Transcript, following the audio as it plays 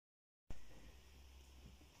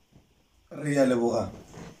re ya leboga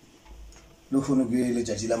le khono ke le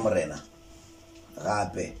tšatši la morena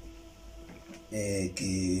gape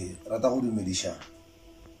ke rata go dumediša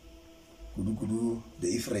kudu the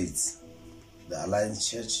Ifrates, the Alliance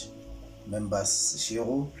Church members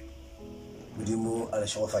Seshego modimo a le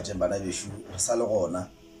šogofatšeng bana bešo re sa le gona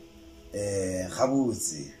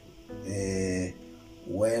gabotse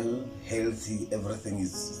well, healthy, everything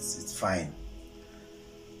is fine.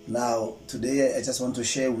 Now today I just want to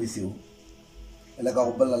share with you, like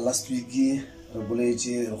last week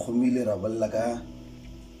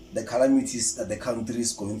the calamities that the country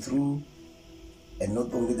is going through, and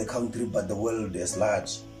not only the country but the world as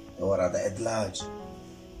large, or rather at large.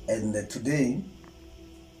 And today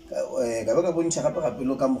you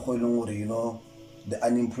know, the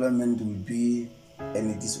unemployment will be,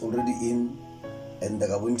 and it is already in, and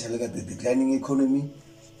the declining economy,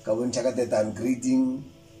 the downgrading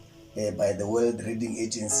by the world rating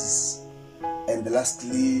agencies. And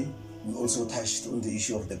lastly, we also touched on the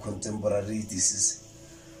issue of the contemporary disease,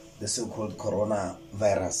 the so-called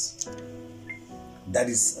coronavirus that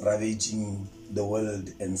is ravaging the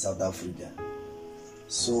world and South Africa.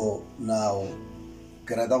 So now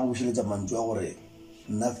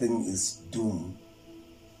nothing is doomed.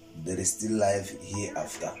 There is still life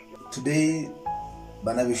hereafter. Today,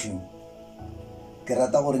 Banavishin,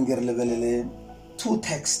 two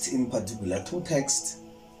texts in particular,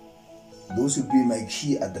 those will be my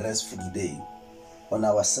key address for today on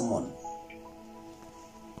our sermon.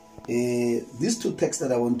 These two texts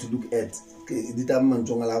that I want to look at,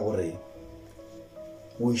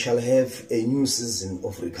 we shall have a new season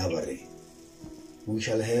of recovery. We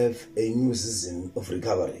shall have a new season of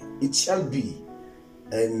recovery. It shall be.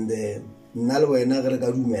 And nalwe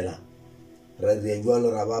nagrega dumela ra di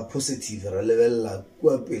jwalo ra ba positive ra levella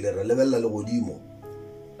kwa pele ra levella le godimo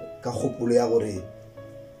ka kgopolo ya gore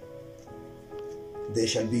there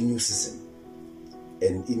shall be new season,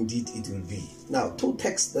 and indeed it will be. Now two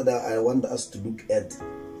texts that I want us to look at,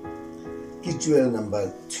 Joel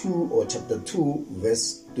number 2 or chapter 2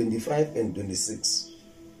 verse 25 and 26.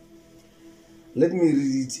 Let me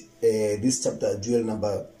read this chapter, Joel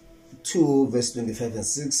number 2 verse 25 and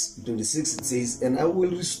 26. It says, "And I will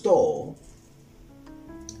restore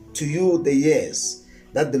to you the years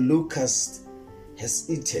that the locust has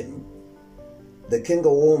eaten, the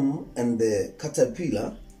cankerworm and the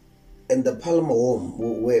caterpillar and the palmer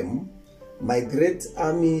worm, my great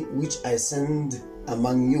army which I send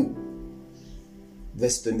among you."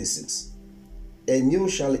 Verse 26. "And you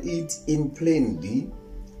shall eat in plenty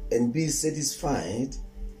and be satisfied,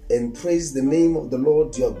 and praise the name of the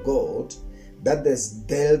Lord your God, that has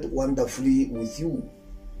dealt wonderfully with you.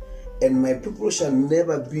 And my people shall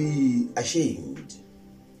never be ashamed."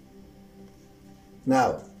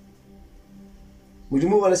 Now,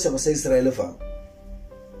 Mudimu wala sa Israel fa,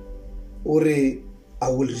 ore I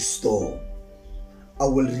will restore, I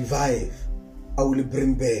will revive, I will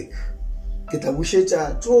bring back. Kita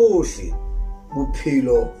bushetsa tsohle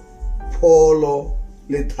bophelo, pholo,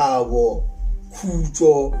 lethabo,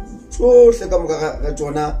 khutso tsohle ka moka ga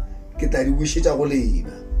tsona ke tla di bushetsa go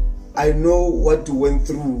lena. I know what you went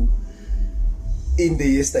through in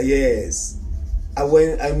the yesteryears.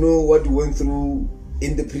 I know what you went through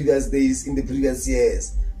in the previous days, in the previous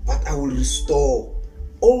years. But I will restore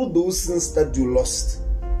all those things that you lost.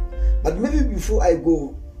 But maybe before I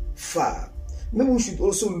go far, maybe we should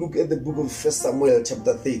also look at the book of 1 Samuel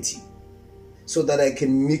chapter 30, so that I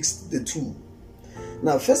can mix the two.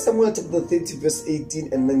 Now 1 Samuel chapter 30 verse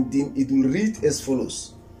 18 and 19, it will read as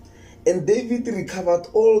follows. "And David recovered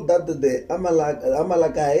all that the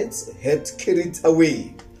Amalekites had carried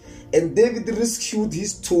away. And David rescued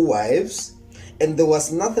his 2 wives, and there was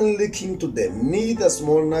nothing lacking to them, neither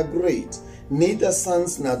small nor great, neither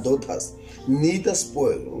sons nor daughters, neither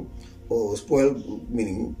spoil, or spoil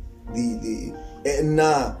meaning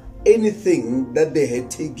anything that they had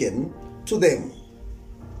taken to them."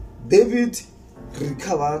 David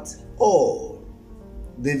recovered all.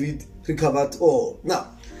 David recovered all. Now,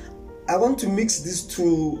 I want to mix these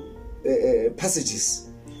two passages,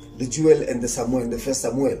 the Joel and the Samuel, the 1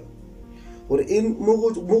 Samuel. Or in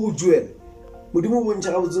Mogo Joel, Mudimu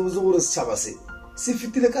bontsha ga botse gore setšhaba se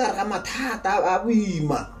fitile ka ga mathata a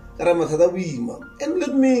boima, ka ra mathata a boima. And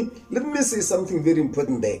let me say something very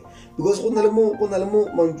important there, because go na le mo Modimo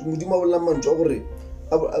a bolela mantswe a gore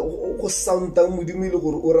go sounda Modimo ile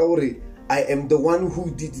gore o ra gore I am the one who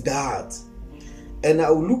did that. And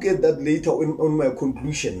I will look at that later on my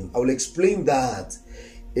conclusion. I will explain that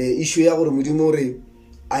issue ya gore Modimo re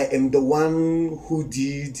I am the one who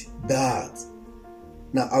did that.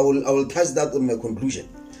 Now I will touch that on my conclusion.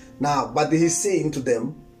 Now, but he's saying to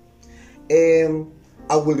them,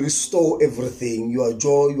 I will restore everything, your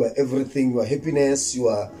joy, your everything, your happiness,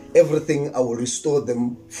 your everything. I will restore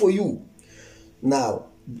them for you. Now,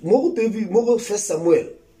 more David, more First Samuel.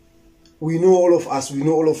 We know all of us.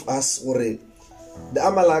 Already. The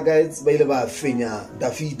Amalekites ba ile ba fenya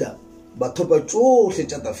Davida, ba thopa tsohle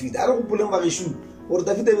tsa Davida. A re go puleng ba geshu gore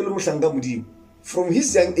Davida be le mohlanga modimo. From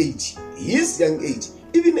his young age,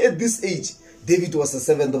 even at this age, David was a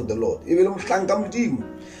servant of the Lord.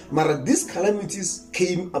 But these calamities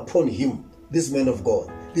came upon him, this man of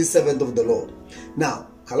God, this servant of the Lord. Now,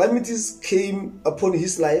 calamities came upon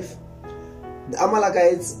his life. The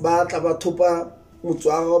Amalekites ba tla ba thopa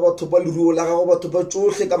motswaro, ba thopa leruo la gagwe, ba thopa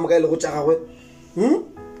tsohle ka moka ile go tsa gagwe.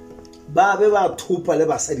 Ba be ba thopa le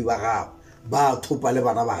basadi ba gagwe, ba thopa le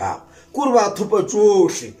bana ba gagwe. Kore ba thopa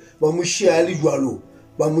tsohle, ba moshia le jwalo,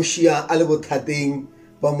 ba moshia a le bothateng,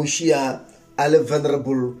 ba moshia a le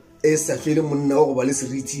vulnerable, e sa tlile monna go ba le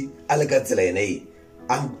seriti a le ka tsela ena e.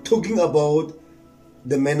 I'm talking about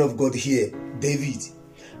the man of God here, David.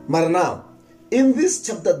 But now, in this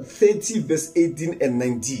chapter 30, verse 18 and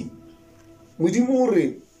 19,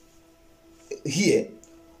 Mudimure here,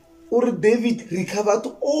 or David recovered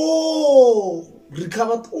all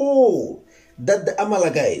that the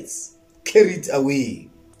Amalekites carried away.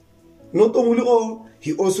 Not only all,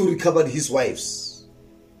 he also recovered his wives.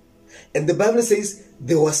 And the Bible says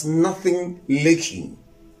there was nothing lacking,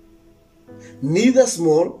 neither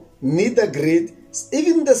small, neither great,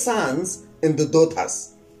 even the sons and the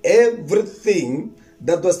daughters, everything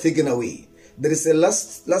that was taken away. There is a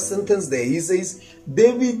last sentence there. He says,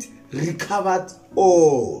 David recovered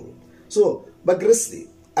all. So, but Gracie,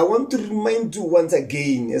 I want to remind you once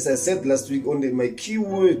again, as I said last week, only my key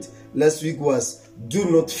word last week was,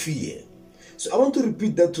 do not fear. So I want to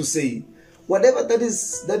repeat that to say, whatever that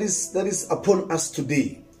is upon us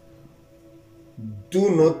today, do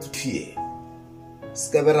not fear.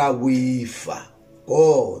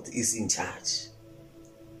 God is in charge.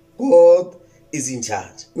 God is in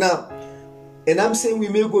charge. Now, and I'm saying we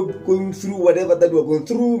may go going through whatever that we're going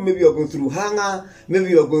through. Maybe you're going through hunger.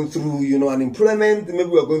 Maybe you're going through, unemployment.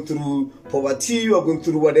 Maybe you're going through poverty. You're going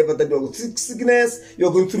through whatever that you're going through, sickness.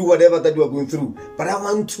 You're going through whatever that you're going through. But I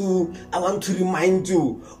want to remind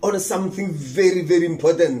you on something very, very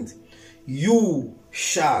important. You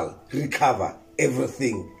shall recover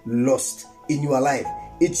everything lost in your life.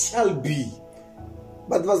 It shall be.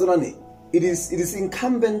 But it is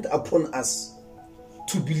incumbent upon us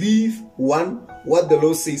to believe, one, what the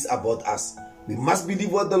Lord says about us. We must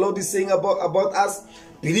believe what the Lord is saying about us.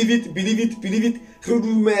 Believe it.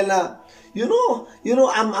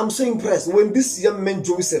 I'm so impressed when this young man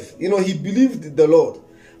Joseph, he believed the Lord.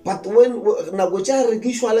 But when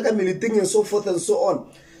and so forth and so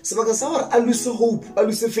on, I lose hope, I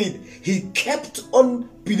lose faith. He kept on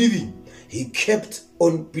believing.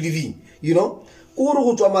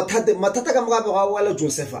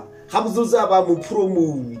 Joseph.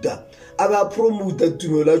 Aba promote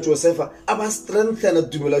tumela Joseph, aba strengthen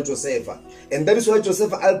tumela Joseph, and that is why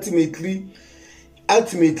Joseph ultimately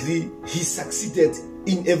he succeeded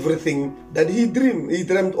in everything that he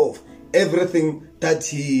dreamed of, everything that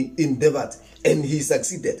he endeavored, and he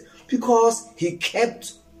succeeded because he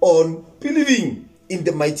kept on believing in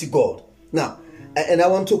the mighty God. Now, and I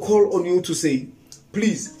want to call on you to say,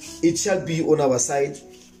 please, it shall be on our side.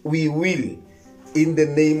 We will. In the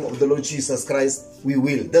name of the Lord Jesus Christ, we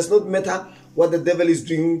will. Does not matter what the devil is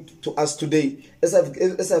doing to us today. As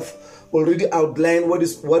I've already outlined what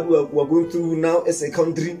we're going through now as a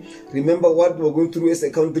country. Remember what we're going through as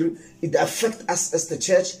a country. It affects us as the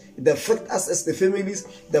church. It affects us as the families.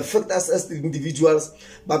 It affects us as the individuals.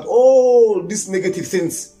 But all these negative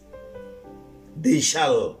things, they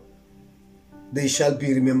shall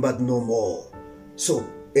be remembered no more. So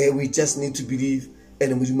we just need to believe.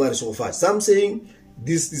 And so far, some saying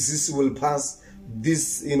this disease will pass,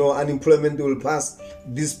 this unemployment will pass,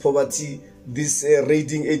 this poverty, this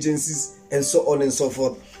rating agencies, and so on and so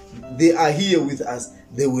forth. They are here with us.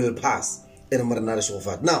 They will pass. And so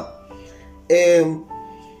forth. Now, David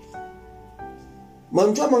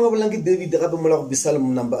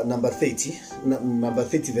Psalm number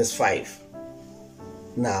 30 verse 5.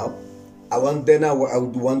 Now, I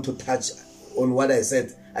would want to touch on what I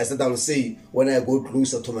said. I said I will say when I go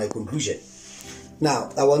closer to my conclusion. Now,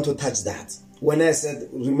 I want to touch that. When I said,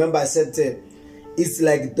 remember I said, it's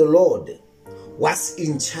like the Lord was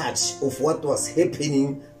in charge of what was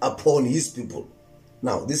happening upon his people.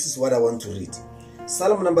 Now, this is what I want to read.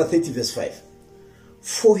 Psalm number 30 verse 5.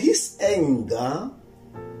 For his anger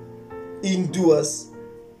endures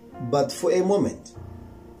but for a moment.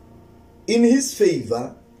 In his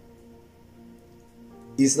favor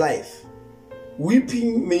is life.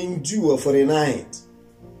 weeping may endure for a night,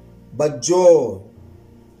 but joy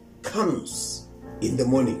comes in the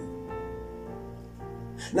morning.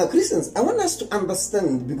 Now, Christians, I want us to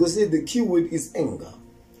understand, because here the key word is anger,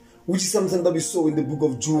 which is something that we saw in the book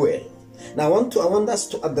of Joel. Now, I want us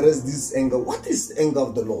to address this anger. What is the anger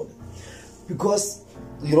of the Lord? Because,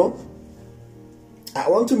 you know, I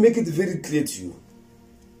want to make it very clear to you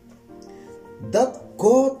that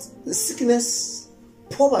God, sickness,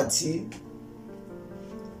 poverty,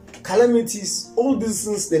 calamities, all these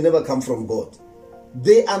things, they never come from God.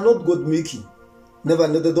 They are not God making. Never,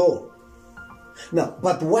 not at all. Now,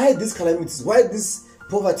 but why these calamities? Why these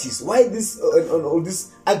poverties? Why this all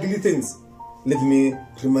these ugly things? Let me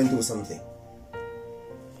remind you of something.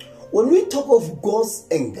 When we talk of God's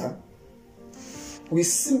anger, we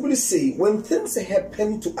simply say when things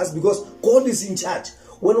happen to us, because God is in charge.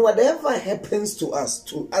 When whatever happens to us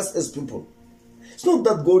as people, it's not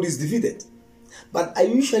that God is defeated. But I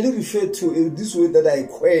usually refer to this way that I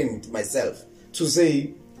coined myself to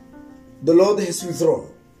say, the Lord has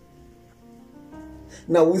withdrawn.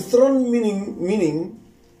 Now, withdrawn meaning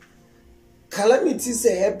calamities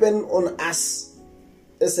happen on us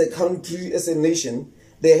as a country, as a nation.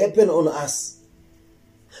 They happen on us.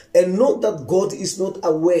 And not that God is not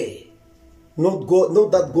aware. Not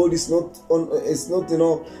that God is not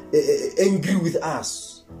angry with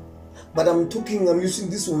us. But I'm using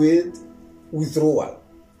this word, withdrawal.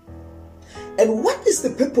 And what is the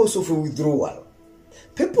purpose of a withdrawal?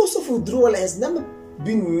 Purpose of withdrawal has never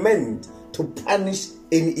been meant to punish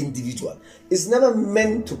any individual. It's never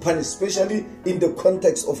meant to punish, especially in the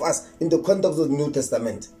context of us, in the context of the New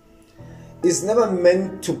Testament. It's never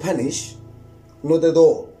meant to punish, not at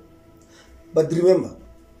all. But remember,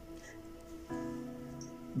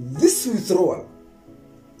 this withdrawal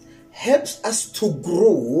helps us to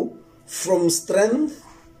grow from strength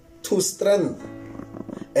to strength.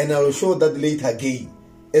 And I will show that later again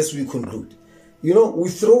as we conclude. You know,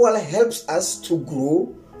 withdrawal helps us to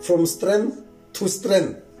grow from strength to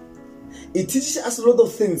strength. It teaches us a lot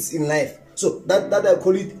of things in life. So that I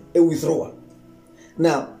call it a withdrawal.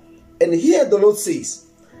 Now, and here the Lord says,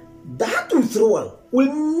 that withdrawal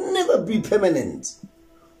will never be permanent,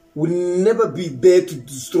 will never be there to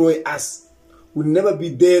destroy us, will never be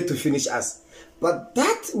there to finish us. But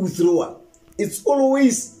that withdrawal, it's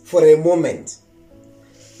always for a moment.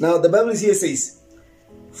 Now the Bible here says,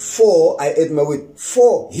 for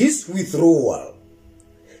his withdrawal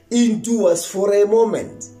endures for a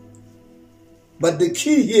moment. But the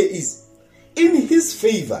key here is, in his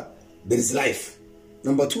favor there is life.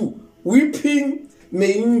 Number 2, weeping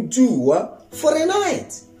may endure for a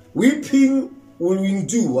night. Weeping will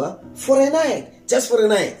endure for a night, just for a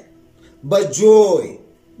night. But joy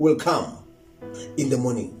will come in the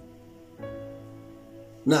morning.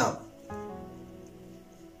 Now,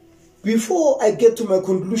 before I get to my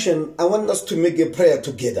conclusion, I want us to make a prayer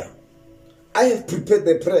together. I have prepared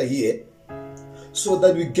the prayer here so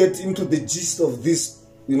that we get into the gist of this,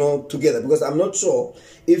 together. Because I'm not sure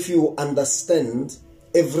if you understand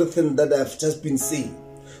everything that I've just been saying.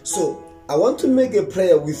 So I want to make a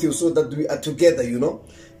prayer with you so that we are together,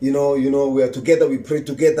 we are together, we pray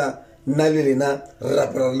together.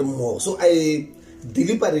 So I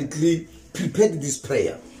deliberately prepared this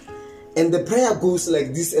prayer. And the prayer goes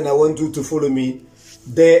like this, and I want you to follow me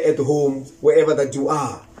there at home, wherever that you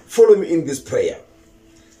are. Follow me in this prayer.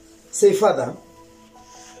 Say, Father,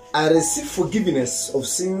 I receive forgiveness of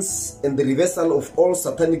sins and the reversal of all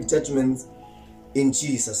satanic judgments in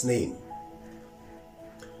Jesus' name.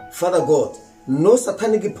 Father God, no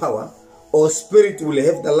satanic power or spirit will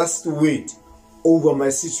have the last word over my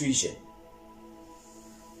situation.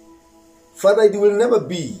 Father, it will never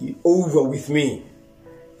be over with me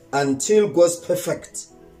until God's perfect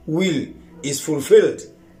will is fulfilled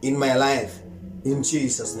in my life, in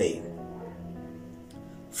Jesus' name.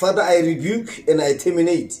 Father, I rebuke and I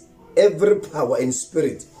terminate every power and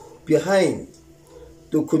spirit behind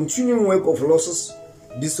the continuing work of losses,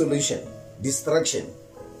 dissolution, destruction,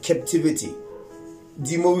 captivity,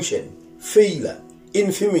 demotion, failure,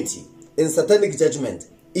 infirmity, and satanic judgment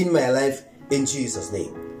in my life, in Jesus'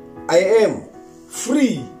 name. I am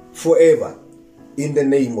free forever in the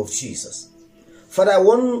name of Jesus. Father, I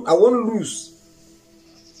won't lose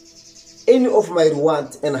any of my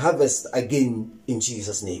reward and harvest again, in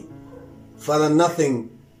Jesus' name. Father,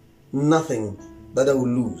 nothing that I will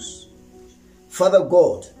lose. Father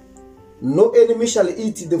God, no enemy shall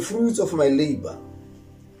eat the fruits of my labor,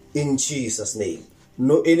 in Jesus' name.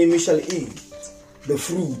 No enemy shall eat the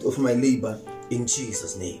fruit of my labor, in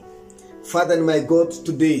Jesus' name. Father and my God,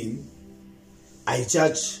 today I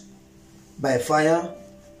judge by fire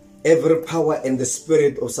every power and the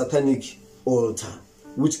spirit of satanic altar,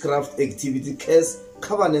 witchcraft activity, curse,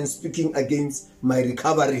 covenant speaking against my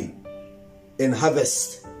recovery and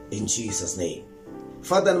harvest in Jesus' name.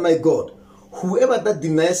 Father and my God, whoever that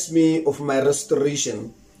denies me of my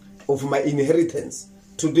restoration, of my inheritance,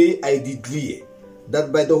 today I declare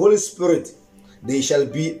that by the Holy Spirit they shall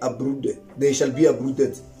be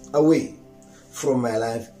uprooted away from my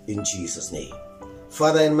life in Jesus' name.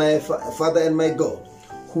 Father and my God,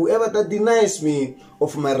 whoever that denies me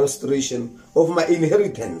of my restoration, of my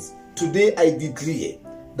inheritance, today I declare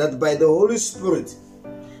that by the Holy Spirit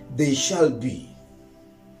they shall be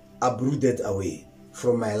uprooted away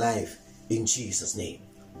from my life in Jesus' name.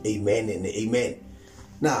 Amen and amen.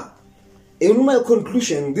 Now, in my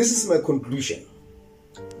conclusion, this is my conclusion.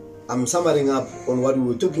 I'm summarizing up on what we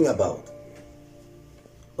were talking about.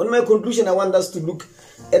 On my conclusion, I want us to look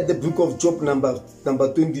at the book of Job number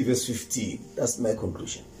 20 verse 15. That's my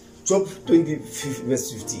conclusion. Job 20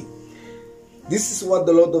 verse 15. This is what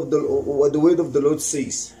the word of the Lord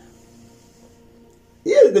says.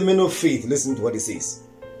 Here is the man of faith. Listen to what he says.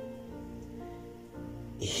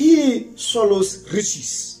 He swallows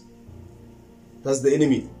riches. That's the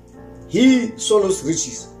enemy. He swallows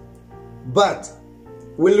riches, but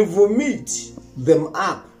will vomit them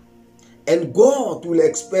up, and God will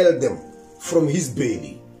expel them from his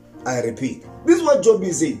belly. I repeat, this is what Job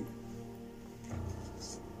is saying.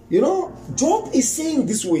 You know, Job is saying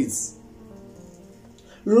these words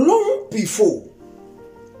long before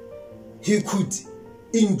he could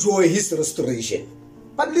enjoy his restoration.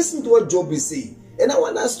 But listen to what Job is saying. And I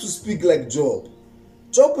want us to speak like Job.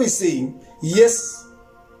 Job is saying, yes,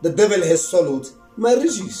 the devil has swallowed my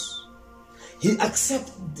riches. He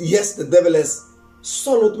accepts, yes, the devil has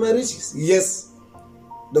swallowed my riches. Yes,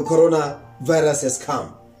 the coronavirus has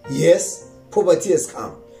come. Yes, poverty has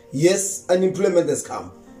come. Yes, unemployment has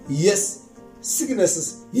come. Yes,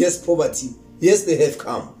 sicknesses, yes, poverty. Yes, they have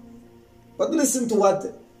come. But listen to what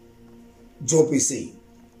Job is saying.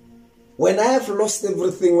 When I have lost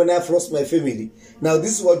everything, when I have lost my family, now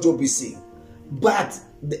this is what Job is saying. But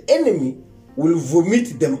the enemy will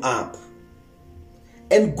vomit them up,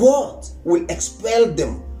 and God will expel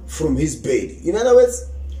them from his belly. In other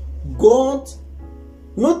words, God,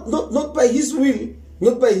 not by his will,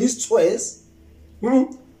 not by his choice,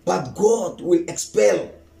 but God will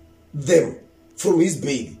expel them from his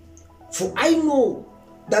belly. For I know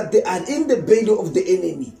that they are in the belly of the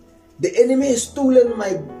enemy. The enemy has stolen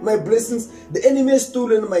my blessings. The enemy has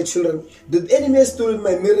stolen my children. The enemy has stolen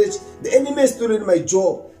my marriage. The enemy has stolen my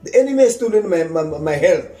job. The enemy has stolen my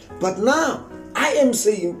health. But now, I am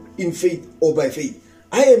saying in faith or by faith,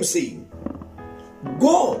 I am saying,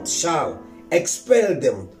 God shall expel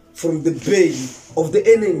them from the belly of the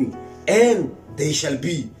enemy, and they shall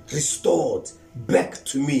be restored back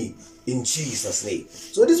to me in Jesus' name.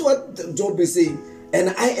 So this is what Job is saying.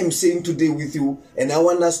 And I am saying today with you, and I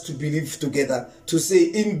want us to believe together to say,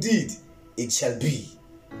 indeed, it shall be.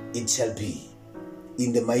 It shall be.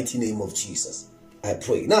 In the mighty name of Jesus, I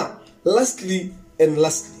pray. Now, lastly, 1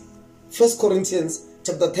 Corinthians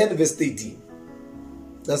chapter 10 verse 18.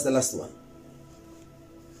 That's the last one.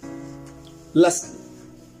 Lastly,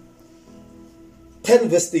 10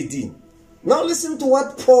 verse 18. Now listen to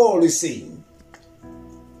what Paul is saying.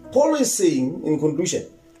 Paul is saying in conclusion,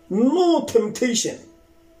 no temptation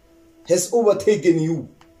has overtaken you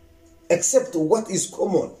except what is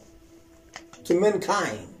common to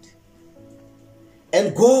mankind.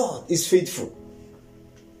 And God is faithful.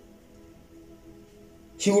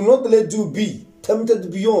 He will not let you be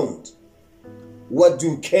tempted beyond what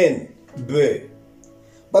you can bear.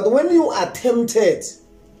 But when you are tempted,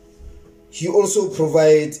 He also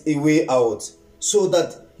provides a way out so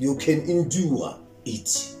that you can endure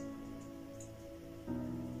it.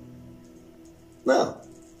 Now,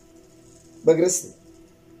 Bagresi.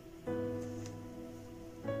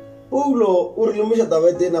 Ulo urilumisha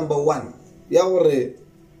tawete number 1. Ya ore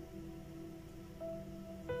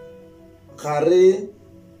kare,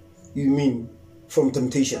 you mean from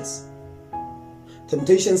temptations.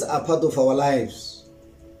 Temptations are part of our lives.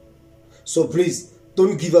 So please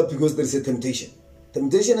don't give up because there is a temptation.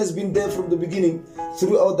 Temptation has been there from the beginning,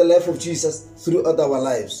 throughout the life of Jesus, throughout our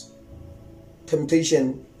lives.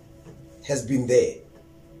 Temptation has been there.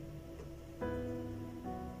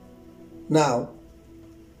 Now,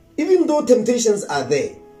 even though temptations are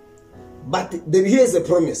there, but here's a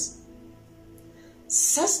promise.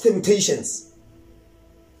 Such temptations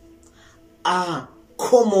are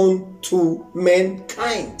common to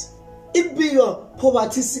mankind. It be your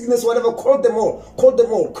poverty, sickness, whatever, call them all.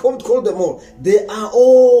 They are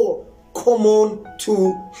all common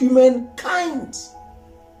to humankind.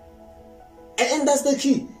 And that's the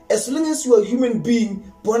key. As long as you are a human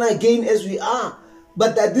being, born again as we are,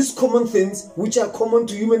 but there are these common things which are common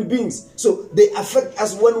to human beings. So they affect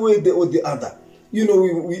us one way or the other. You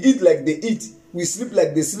know, we eat like they eat. We sleep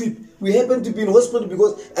like they sleep. We happen to be in hospital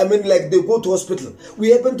because, like they go to hospital. We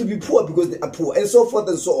happen to be poor because they are poor, and so forth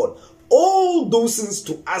and so on. All those things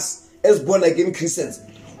to us as born again Christians,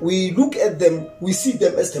 we look at them, we see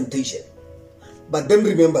them as temptation. But then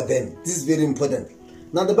remember then, this is very important.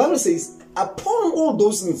 Now the Bible says, upon all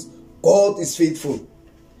those things, God is faithful.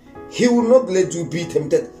 He will not let you be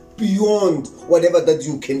tempted beyond whatever that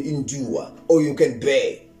you can endure or you can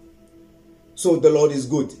bear. So the Lord is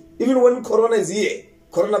good. Even when Corona is here,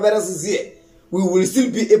 coronavirus is here, we will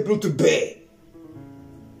still be able to bear.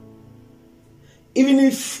 Even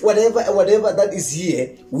if whatever that is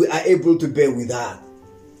here, we are able to bear with that.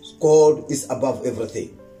 God is above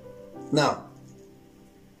everything. Now,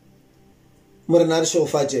 Maranar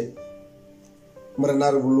Shofache,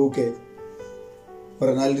 Maranar Buluke,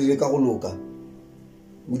 Maranar Lireka Uluka,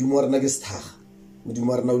 Mudumarna Gestach,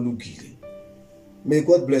 Mudumarna Lukiri. May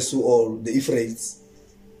God bless you all, the Ephrates.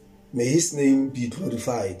 May His name be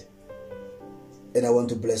glorified. And I want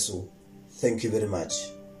to bless you. Thank you very much.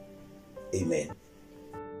 Amen.